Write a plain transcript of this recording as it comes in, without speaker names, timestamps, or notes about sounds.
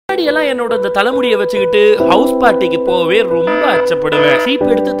எல்லாம் என்னோட இந்த தலைமுடியை வச்சுக்கிட்டு ஹவுஸ் பார்ட்டிக்கு போவே ரொம்ப அச்சப்படுவேன். சீப்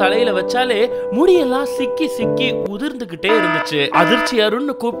எடுத்து தலையில வச்சாலே முடியெல்லாம் சிக்கி சிக்கி உதிர்ந்துகிட்டே இருந்துச்சு. அதிர்ச்சி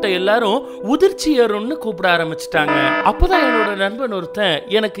அருண்னு கூப்பிட்ட எல்லாரும் உதிர்ச்சி அருண்னு கூப்பிட ஆரம்பிச்சுட்டாங்க. அப்பதான் என்னோட நண்பன் ஒருத்தன்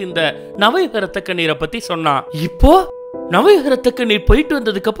எனக்கு இந்த நவயுக கண்ணீரை பத்தி சொன்னான். இப்போ நவயுக நீர் போயிட்டு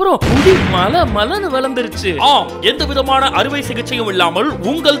வந்ததுக்கு அப்புறம் முடி மலன்னு வளர்ந்துருச்சு. எந்த விதமான அறுவை சிகிச்சையும் இல்லாமல்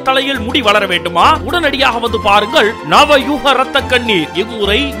உங்கள் தலையில் முடி வளர வேண்டுமா? உடனடியாக வந்து பாருங்கள் நவயுக ரத்த கண்ணீர்.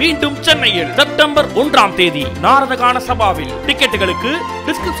 இம்முறை மீண்டும் சென்னையில் செப்டம்பர் 1ஆம் தேதி நாரதகான சபாவில். டிக்கெட்டுகளுக்கு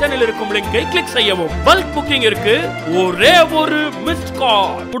டிஸ்கிரிப்ஷனில் இருக்கும் லிங்கை கிளிக் செய்யவும். பல்க் புக்கிங் இருக்கு. ஒரே ஒரு மிஸ்ட்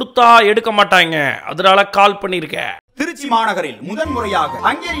கால் கொடுத்தா எடுக்க மாட்டாங்க, அதனால கால் பண்ணிருக்கேன். திருச்சி மாநகரில் முதன்முறையாக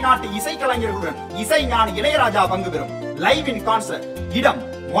ஹங்கேரி நாட்டு இசைக்கலைஞர்களுடன் இசைஞானி இளையராஜா பங்கு பெறும் லைவ் இன் கான்சர்ட். இடம்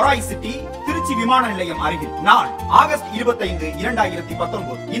மொராய் சிட்டி, திருச்சி விமான நிலையம் அருகில். நாள் ஆகஸ்ட் 25,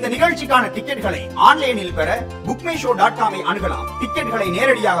 2019. இந்த நிகழ்ச்சிக்கான டிக்கெட்களை ஆன்லைனில் பெற bookmyshow.com அணுகலாம். டிக்கெட்களை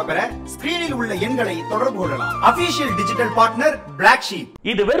நேரடியாக பெற ஸ்கிரீனில் உள்ள எண்களை தொடர்பு கொள்ளலாம். Official digital partner black sheep.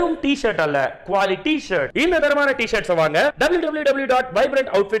 இது வெறும் டி-ஷர்ட் அல்ல, குவாலிட்டி ஷர்ட். இந்த தரமான டி-ஷர்ட்ஸ் வாங்க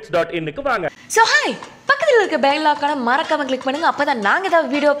www.vibrantoutfits.in க்கு வாங்க. சோ ஹாய், பக்கத்துல இருக்க பெல் ஐகானை மறக்காம கிளிக் பண்ணுங்க. அப்பதான் நாங்க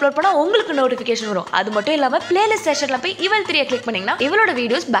ஏதாவது வீடியோ அப்லோட் பண்ணா உங்களுக்கு நோட்டிபிகேஷன் வரும். அது மட்டும் இல்லாம பிளேலிஸ்ட் செக்ஷன்ல போய் IVAL 3 கிளிக் பண்ணீங்கன்னா இவளோட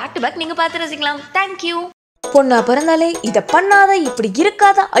வீடியோஸ் பேக் டு பேக் நீங்க பார்த்து ரசிக்கலாம். Thank you. பொண்ணா பிறந்தாலே இத பண்ணாத, இப்படி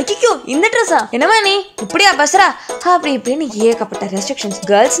இருக்காதா, ஐயோ இந்த ட்ரெஸ்ஸா, என்னமா நீ இப்படியா பேசுறா, அப்படி இப்படின்னு ஏகப்பட்ட ரெஸ்ட்ரிக்ஷன்ஸ்.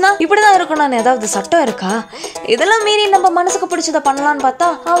 கேர்ள்ஸ்னா இப்படிதான் இருக்கணும், ஏதாவது சட்டம் இருக்கா? இதெல்லாம் மீறி நம்ம மனசுக்கு பிடிச்சத பண்ணலான்னு பார்த்தா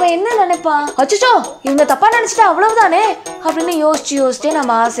அவன் என்ன நினைப்பான், அச்சோ இவங்க தப்பா நினைச்சிட்டா அவ்வளவுதானே அப்படின்னு யோசிச்சுட்டே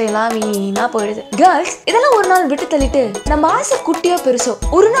நம்ம ஆசையெல்லாம் வீணா போயிடுது. கேர்ள்ஸ் இதெல்லாம் ஒரு நாள் விட்டு தள்ளிட்டு நம்ம ஆசை குட்டியோ பெருசோ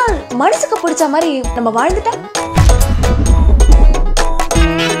ஒரு நாள் மனசுக்கு பிடிச்ச மாதிரி நம்ம வாழ்ந்துட்டா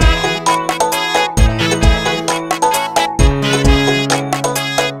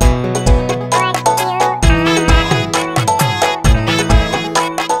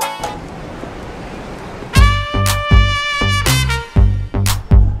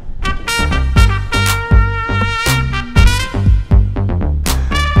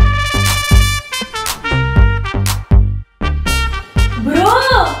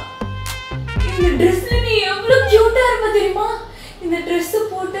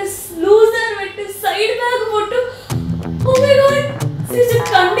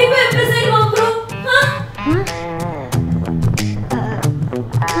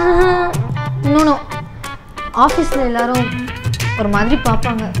ஆஃபீஸில் எல்லாரும் ஒரு மாதிரி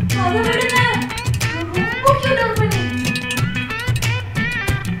பார்ப்பாங்க.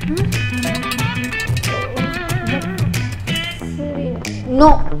 No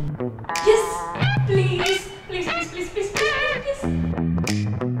yes please please please please please please.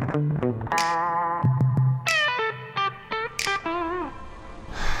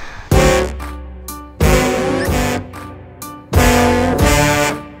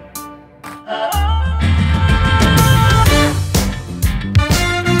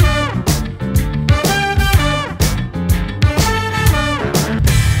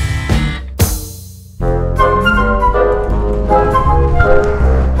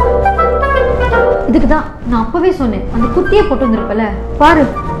 இதுக்குதான் நான் அப்பவே சொன்னேன், அந்த குத்தியை போட்டு வந்திருப்பல பாரு.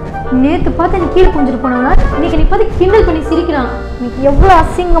 நேத்து பார்த்து நீ கீழே கொஞ்சிட்டு போனவனா இன்னைக்கு நீ பார்த்து கிண்டல் பண்ணி சிரிக்கிறான். இன்னைக்கு எவ்வளோ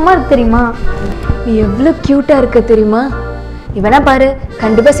அசிங்கமா இருக்கு தெரியுமா? நீ எவ்வளோ கியூட்டா இருக்க தெரியுமா? இவனா பாரு,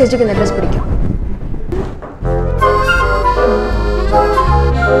 கண்டிப்பா சேச்சுக்கு இந்த ட்ரெஸ் பிடிக்கும்.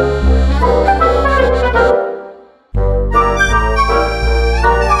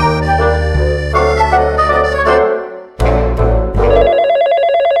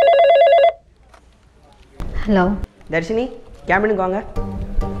 ஹலோ தர்ஷினி, கேபினுக்கு வாங்க.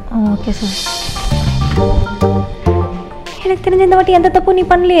 Okay sir. எனக்கு தெரிஞ்ச இந்த வாட்டி எந்த தப்பு நீ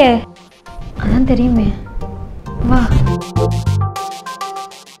பண்ணலையே. அதான் தெரியுமே, வா.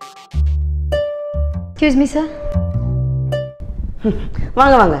 Excuse me sir.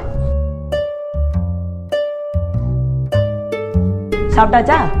 வாங்க வாங்க.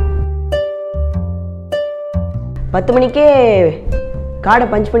 சாப்பிட்டாச்சா? 10 மணிக்கே கார்டை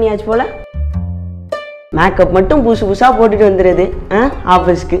பஞ்ச் பண்ணியாச்சு போல. மேக்கப் மட்டும் புதுசு புதுசாக போட்டுட்டு வந்துடுது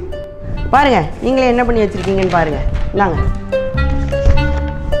ஆஃபீஸ்க்கு. பாருங்கள் நீங்களே என்ன பண்ணி வச்சுருக்கீங்கன்னு பாருங்கள். இந்தாங்க.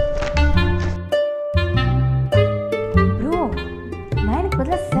 ப்ரோ, 9க்கு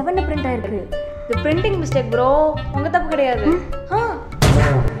பதிலா 7 பிரிண்ட் ஆயிருக்கு. இது பிரிண்டிங் மிஸ்டேக் ப்ரோ, உங்க தப்பு கிடையாது.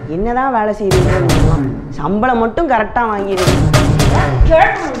 என்னதான் வேலை செய்யறீங்க? சம்பளம் மட்டும் கரெக்டாக வாங்கிடுங்க.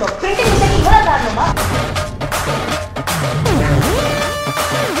 பிரிண்டிங் மிஸ்டேக் இவ்வளோ காரணமா?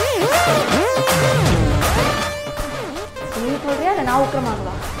 நான்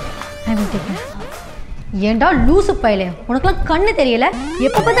உக்கிரமாகவா? I will take it. ஏன்டா லூசு பயலே, உனக்குலாம் கண்ணு தெரியல?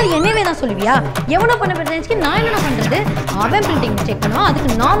 எப்போ பார்த்தாலும் என்னவே தான் சொல்லுவியா? எவனோ பண்ண பிரச்சனைக்கு நான் என்ன பண்ணுறது? அவன் பிரிண்டிங் செக் பண்ணுவான்,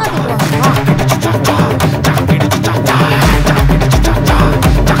 அதுக்கு நான் தான் திட்டுவாங்க.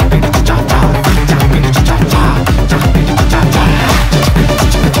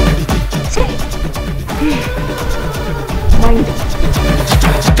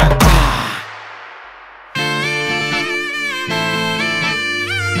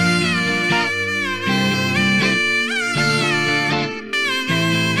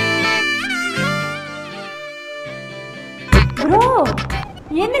 ப்ரோ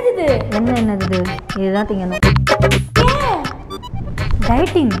என்னது இது? என்னது இது? இதுதான் திங்கணும்.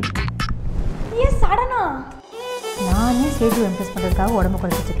 டயட்டிங். ஏன் சடனா? நானே சேஜு இம்ப்ரெஸ் பண்ணுறதுக்காக உடம்பு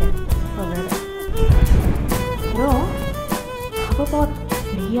குறைச்சிருக்கேன். ப்ரோ அப்போ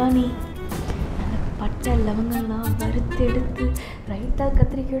பிரியாணி பட்டை லவங்கெல்லாம் வறுத்து எடுத்து ரைத்தா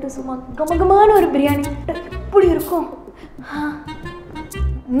கத்திரிக்காயோட சும்மா கமகமான ஒரு பிரியாணி எப்படி இருக்கும்?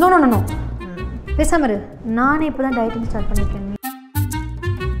 நோ நோ நோ பேசாம இரு. நானே இப்போ தான் டயட்டிங் ஸ்டார்ட் பண்ணியிருக்கேன்.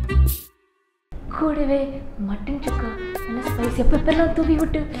 கூடவே மட்டன் சுக்கா நல்லா ஸ்பைசி பெப்பர்லாம் தூவி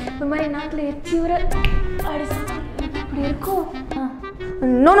விட்டு ஒரு மாதிரி நாட்டில் எச்சி வர அப்படி இப்படி இருக்கும்.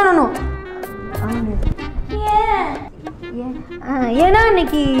 நோ நோ நோ ஏன்? ஏன்னா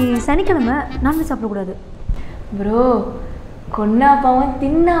இன்னைக்கு சனிக்கிழமை நான்வெஜ் சாப்பிடக்கூடாது. ப்ரோ கொன்னாப்பாவும்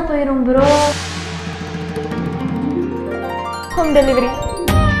தின்னா போயிடும் bro. Home delivery.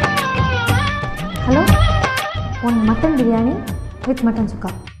 Hello, one mutton biryani with mutton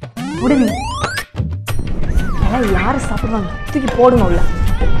சுக்கா உடனே. அதெல்லாம் யார் சாப்பிடுவாங்க? தூக்கி போடுங்க உள்ள.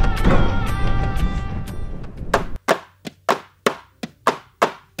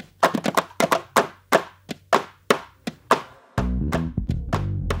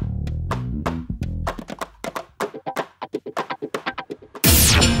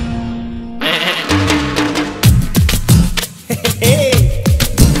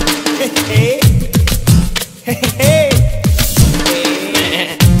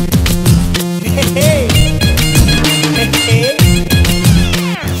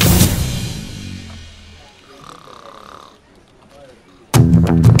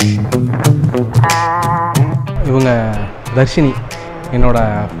 இவங்க தர்ஷினி, என்னோட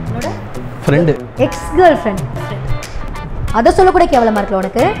ஃப்ரெண்டு. X girl friend. அதை சொல்லக்கூட கேவலமாக இருக்குல்ல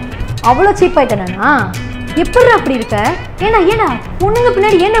உனக்கு? அவ்வளோ சீப் ஆகிட்டேன் நானா? எப்படி அப்படி இருக்க? ஏன்னா பொண்ணுங்க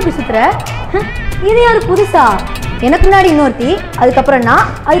பின்னாடி ஏன் அப்படி சுற்றுற? இது யாரு புதுசா? எனக்கு முன்னாடி இன்னொருத்தி, அதுக்கப்புறம்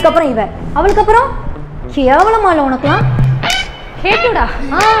நான், அதுக்கப்புறம் இவன், அவளுக்கப்புறம் கேவலமா இல்லை உனக்குலாம்? கேட்டுடா.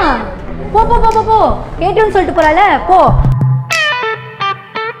 போ போ போ போ கேட்டுன்னு சொல்லிட்டு போறால போ.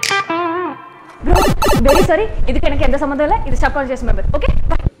 ப்ரோ வெரி சாரி, இதுக்கு எனக்கு எந்த சம்மந்தம் இல்லை. இது subconscious memory. Okay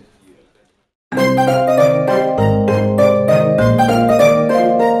bye.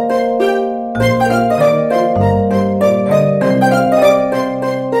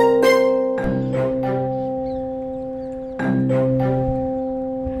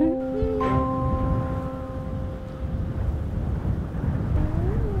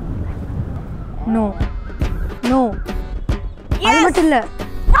 No no அது மட்டும் இல்லை,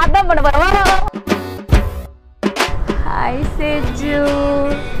 அதான் பண்ண போறேன். ஹாய் சேஜு.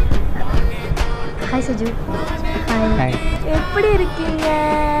 ஹாய் சஜு. ஹாய். எப்படி இருக்கீங்க?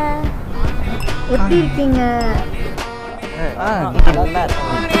 எப்படி இருக்கீங்க? நல்லா இருக்கு.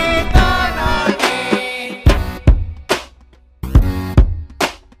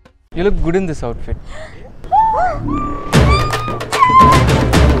 You look good in this outfit.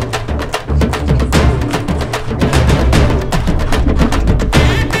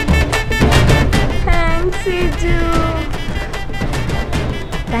 Thanks Seju.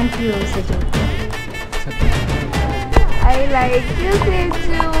 Thank you Seju. I like you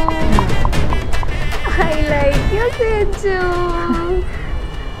Seju. I like you Seju.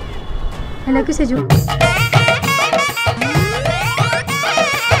 I like you Seju.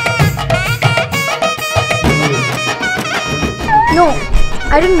 No,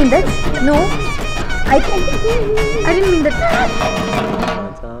 I didn't mean that. No, I didn't mean that.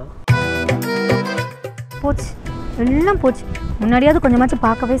 போச்சு, எல்லாம் போச்சு. முன்னாடியாவது கொஞ்சமாச்சும்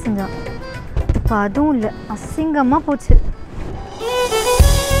பார்க்கவே செஞ்சான். இப்போ அதுவும் இல்லை, அசிங்கமாக போச்சு.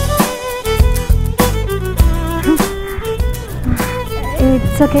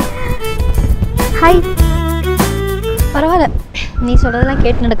 It's okay. ஹாய். பரவாயில்ல, நீ சொல்கிறதெல்லாம்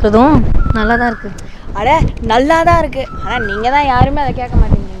கேட்டு நடக்கிறதும் நல்லா தான் இருக்குது. அட நல்லா தான் இருக்குது, ஆனால் நீங்கள் தான் யாருமே அதை கேட்க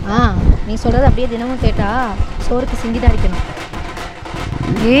மாட்டேங்கிறீங்க. நீ சொல்கிறது அப்படியே தினமும் கேட்டால் சோறுக்கு சிங்கி தான் அடிக்கணும்.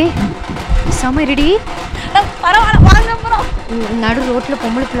 ஏய் செம ரெடி. பரவாயில்ல வாங்க போகிறோம். நடு ரோட்டில்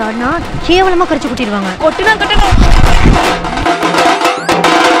பொம்பளை பிள்ளை ஆடினா கேவலமாக கரைச்சி கொட்டிடுவாங்க. கொட்டுனா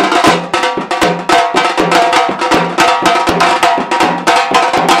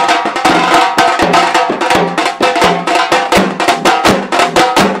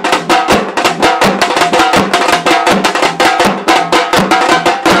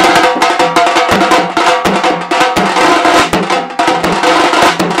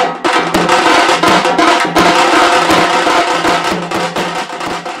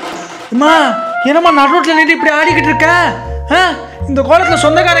அம்மா என்னம்மா நடுரோட்டில் நின்று இப்படி ஆடிக்கிட்டு இருக்க இந்த கோலத்தில்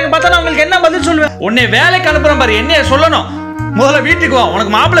சொந்தக்காரங்க பார்த்தா நான் உங்களுக்கு என்ன பதில் சொல்லுவேன்? உன்னை வேலைக்கு அனுப்புறேன் பாரு, என்னைய சொல்லணும். முதல்ல வீட்டுக்கு வா,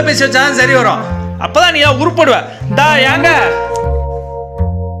 உனக்கு மாப்பிள்ளை பேசி வச்சாதான் சரி வரும். அப்பதான் நீ உருப்படுவ. ஏங்க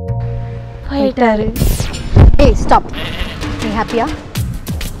போயிட்டாரு. ஏய் ஸ்டாப். நீ ஹாப்பியா?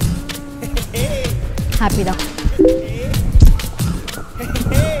 ஹாப்பி தான்.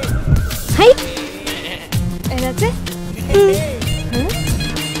 ஹை என்னாச்சு?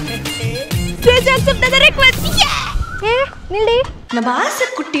 நில்டி. நம்ம ஆசை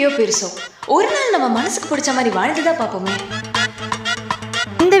குட்டியோ பெருசோ ஒரு நாள் நம்ம மனசுக்கு பிடிச்ச மாதிரி வாழ்ந்துதான் பார்ப்போமே.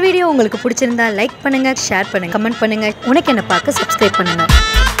 இந்த வீடியோ உங்களுக்கு பிடிச்சிருந்தா லைக் பண்ணுங்க, ஷேர் பண்ணுங்க, கமெண்ட் பண்ணுங்க. உனக்கு என்ன பார்க்க சப்ஸ்கிரைப் பண்ணுங்க.